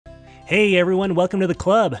Hey everyone, welcome to the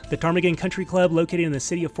club, the Ptarmigan Country Club located in the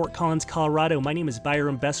city of Fort Collins, Colorado. My name is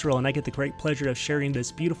Byron Becerril and I get the great pleasure of sharing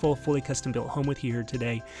this beautiful, fully custom built home with you here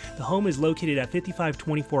today. The home is located at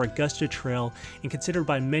 5524 Augusta Trail and considered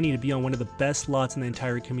by many to be on one of the best lots in the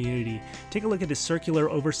entire community. Take a look at this circular,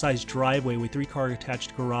 oversized driveway with 3-car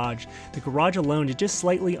attached garage. The garage alone is just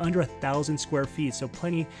slightly under 1,000 square feet, so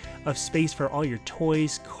plenty of space for all your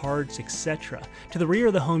toys, cards, etc. To the rear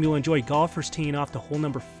of the home, you'll enjoy golfers teeing off to hole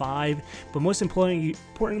number 5. But most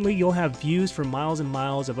importantly, you'll have views for miles and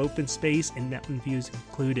miles of open space and mountain views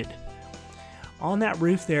included. On that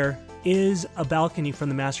roof there is a balcony from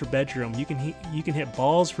the master bedroom. You can hit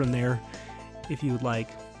balls from there if you would like.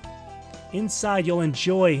 Inside, you'll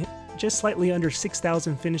enjoy just slightly under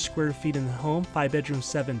 6,000 finished square feet in the home, 5 bedrooms,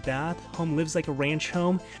 7 bath. Home lives like a ranch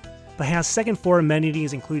home, but has second floor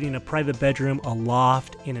amenities including a private bedroom, a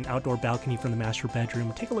loft, and an outdoor balcony from the master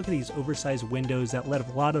bedroom. Take a look at these oversized windows that let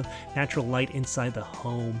a lot of natural light inside the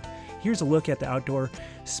home. Here's a look at the outdoor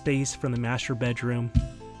space from the master bedroom.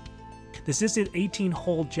 This is an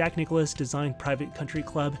 18-hole Jack Nicklaus designed private country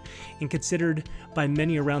club and considered by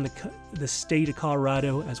many around the state of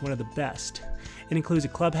Colorado as one of the best. It includes a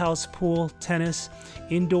clubhouse, pool, tennis,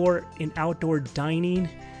 indoor and outdoor dining,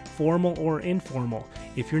 formal or informal.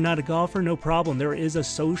 If you're not a golfer, no problem. There is a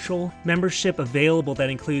social membership available that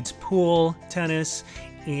includes pool, tennis,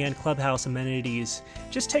 and clubhouse amenities.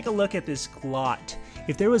 Just take a look at this lot.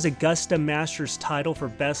 If there was Augusta Masters title for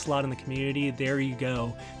best lot in the community, there you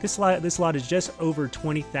go. This lot is just over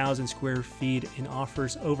 20,000 square feet and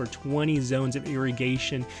offers over 20 zones of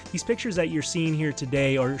irrigation. These pictures that you're seeing here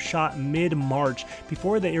today are shot mid-March,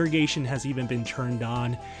 before the irrigation has even been turned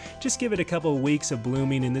on. Just give it a couple of weeks of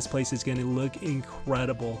blooming and this place is going to look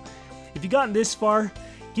incredible. If you've gotten this far,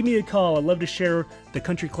 give me a call. I'd love to share the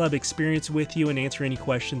country club experience with you and answer any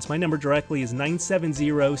questions. My number directly is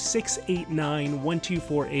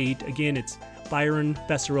 970-689-1248. Again, it's Byron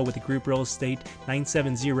Becerril with the Group Real Estate,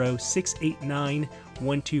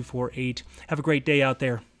 970-689-1248. Have a great day out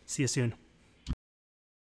there. See you soon.